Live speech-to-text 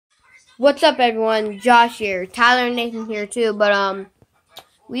What's up, everyone? Josh here. Tyler and Nathan here too. But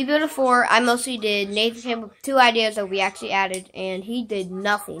we built a fort. I mostly did. Nathan came up with 2 ideas that we actually added, and he did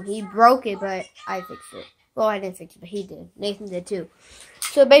nothing. He broke it, but I fixed it. Well, I didn't fix it, but he did. Nathan did too.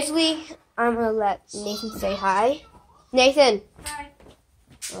 So basically, I'm gonna let Nathan say hi. Nathan. Hi.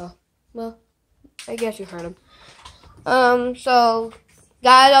 Oh, well, I guess you heard him. So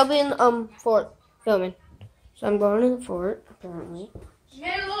guys, I'll be in the fort filming. So I'm going to the fort apparently. You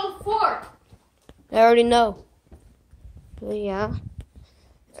made a little fort. I already know. But yeah.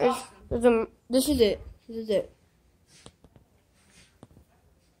 Awesome. This is it. This is it.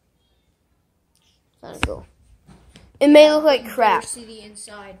 Kind of cool. It may look like crap. See the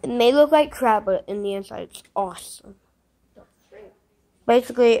inside. It may look like crap, but in the inside, it's awesome.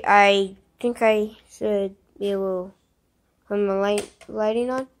 Basically, I think I should be able to put my lighting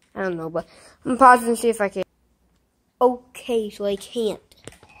on. I don't know, but I'm pausing to see if I can. Okay, so I can't.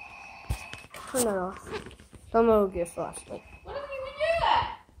 Turn that off. Someone will get a flashlight. What if you would do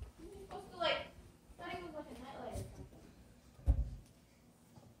that? You're supposed to I thought it was like a nightlight or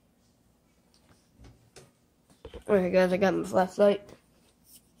something. Alright guys, I got my flashlight.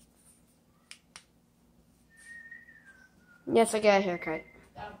 Yes, I got a haircut.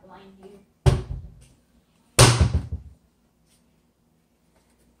 That'll blind you.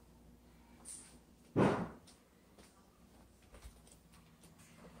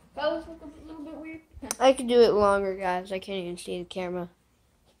 Fellas look a little bit weird. I could do it longer, guys. I can't even see the camera.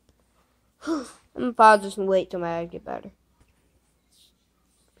 I'm gonna pause this and wait till my eyes get better.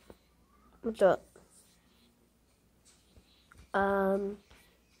 What's up?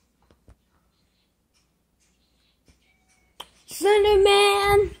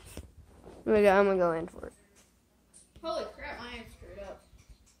 Slenderman! I'm gonna go in for it. Holy crap, my eyes screwed up.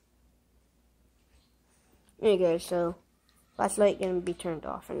 There you go, so flashlight gonna be turned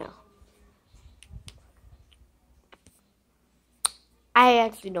off for now. I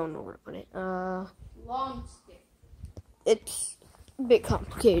actually don't know where to put it. Long stick. It's a bit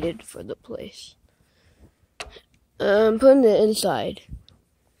complicated for the place. I'm putting it inside.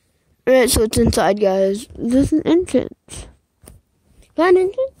 Alright, so it's inside, guys. There's an entrance. Found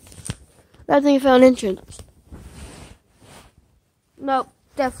entrance? I think I found entrance. Nope,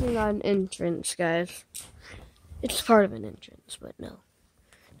 definitely not an entrance, guys. It's part of an entrance, but no.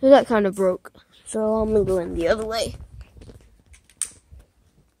 So that kind of broke. So I'm gonna go in the other way.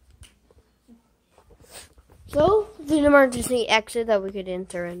 So, there's an emergency exit that we could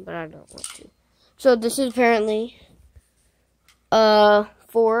enter in, but I don't want to. So this is apparently a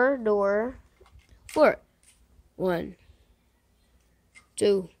 4-door fort. 1,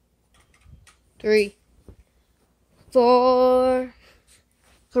 2, 3, 4.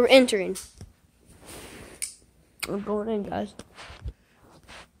 So we're entering. We're going in, guys.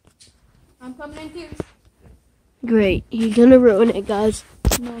 I'm coming in too. Great. He's gonna ruin it, guys.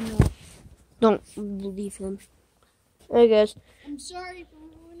 No, no. Don't believe him. Alright, guys. I'm sorry for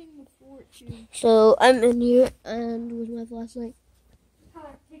ruining the fortune. So I'm in here, and with my flashlight.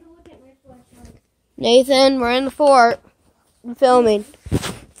 Tyler, take a look at my flashlight. Nathan, we're in the fort. I'm filming.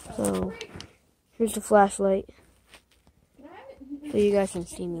 So here's the flashlight, Can I have it? so you guys can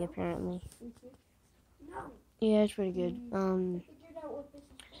see me. Apparently, No. yeah, it's pretty good. Figured out what this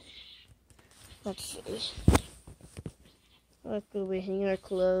is. Let's see. Let's go. We hang our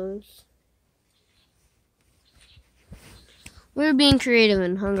clothes. We were being creative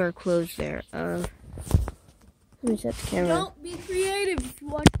and hung our clothes there. Let me set the camera. Don't be creative if you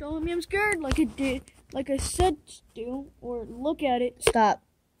watch Don't Me I'm Scared like it did, like I said do, or look at it. Stop.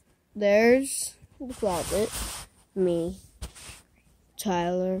 There's the closet. Me.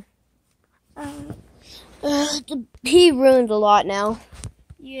 Tyler. He ruined a lot now.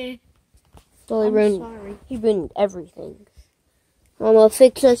 Yeah. So I'm sorry. He ruined everything. I'm gonna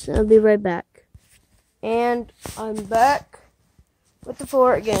fix this and I'll be right back. And I'm back with the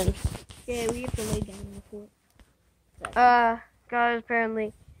fort again. Yeah, we have to lay down in the fort. Guys,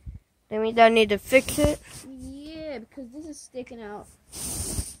 apparently that means I need to fix it. Yeah, because this is sticking out.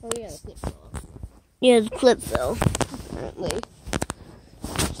 Oh yeah, the clip fell off. Yeah, the clip fell, apparently.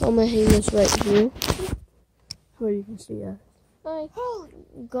 So I'm gonna hang this right here, where you can see us. Hi.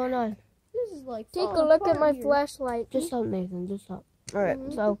 What's going on? This is like Take a falling look at apart my here. flashlight. Just stop, Nathan. Just stop. Alright,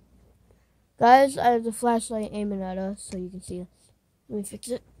 so, guys, I have the flashlight aiming at us so you can see us. Let me fix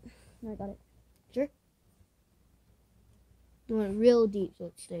it. I got it. Sure. You want it real deep so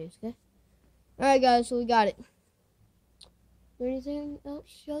it stays, okay? Alright, guys, so we got it. Is there anything else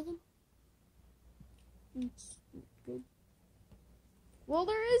to show them? It's good. Well,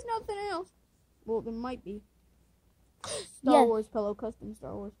 there is nothing else. Well, there might be. Star Yeah. Wars pillow, custom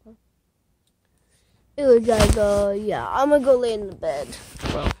Star Wars pillow. It was like, yeah, I'm gonna go lay in the bed.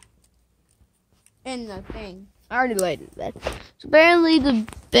 Well, And the thing. I already laid in the bed. So apparently the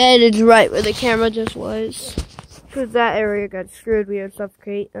bed is right where the camera just was. Because that area got screwed. We had to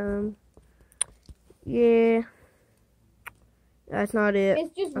suffocate. Yeah. That's not it.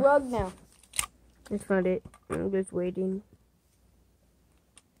 It's just rug now. That's not it. I'm just waiting.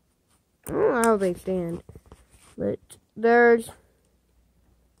 I don't know how they stand. But there's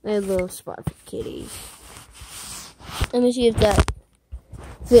a little spot for kitties. Let me see if that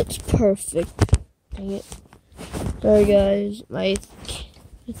fits perfect. Dang it. Sorry guys, my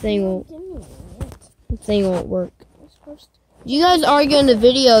thing won't work. If you guys argue in the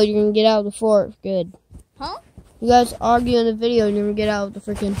video, you're gonna get out of the fort for good. Huh? You guys argue in the video, you're gonna get out of the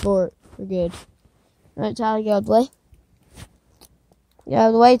freaking fort for good. Alright, Tyler, get out of the way. Get out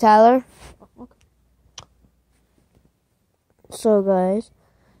of the way, Tyler. So guys,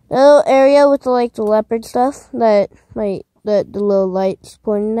 the little area with the leopard stuff that the little lights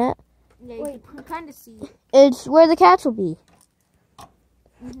pointing at. Yeah, you can kind of see it. It's where the cats will be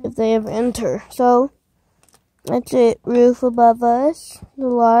if they ever enter. So that's it. Roof above us, the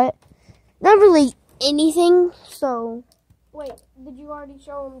lot. Not really anything. So Wait, did you already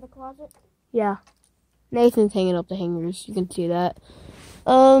show him the closet? yeah, Nathan's hanging up the hangers. You can see that.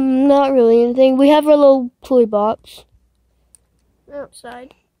 Not really anything. We have our little toy box.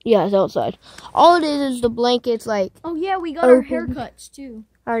 Outside. Yeah, it's outside. All it is the blankets. Like Oh yeah, we got our Open. haircuts too.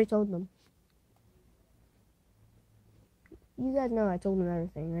 I already told them. You guys know I told them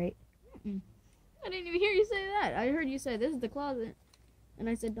everything, right? I didn't even hear you say that. I heard you say this is the closet, and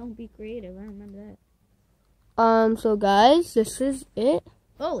I said don't be creative. I remember that. So guys, this is it.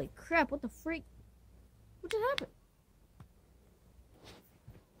 Holy crap! What the freak? What just happened?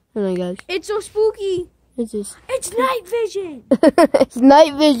 Hold on, guys. It's so spooky. This is It's night vision. it's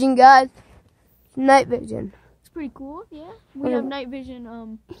night vision, guys. Night vision. It's pretty cool. Yeah, we have night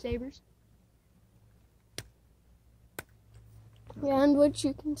vision sabers. Yeah, and which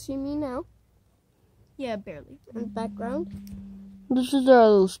you can see me now Yeah, barely. in the background. This is our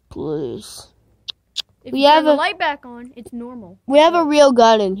little place. If We you have turn the a- light back on, it's normal. We have a real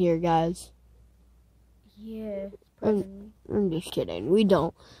gun in here, guys. Yeah. I'm just kidding. We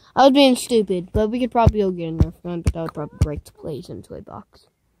don't. I was being stupid, but we could probably go get a Nerf gun, but that would probably break the place in a toy box.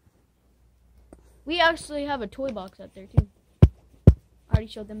 We actually have a toy box out there too. I already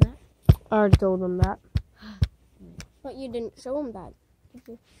showed them that. I already told them that. But you didn't show them that.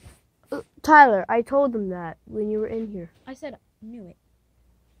 Did you? Tyler, I told them that when you were in here. I said I knew it.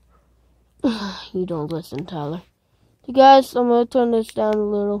 You don't listen, Tyler. You guys, I'm going to turn this down a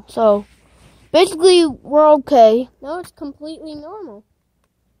little. So, basically, we're okay. No, it's completely normal.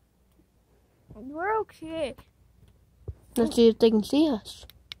 We're okay. Let's see if they can see us.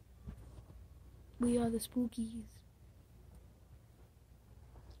 We are the spookies.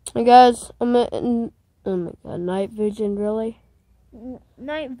 Hey guys, oh my god, night vision, really?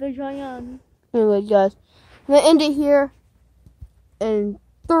 Night vision. Anyway, guys, I'm gonna end it here. And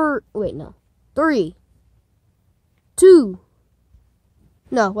 3, 2.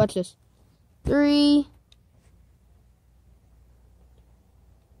 No, watch this. 3,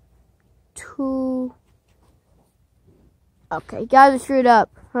 2. Okay, guys, I screwed up.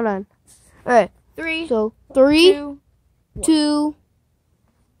 Hold on. All right. 3, So 3, 2, 2,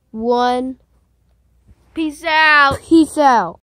 1. peace out. Peace out.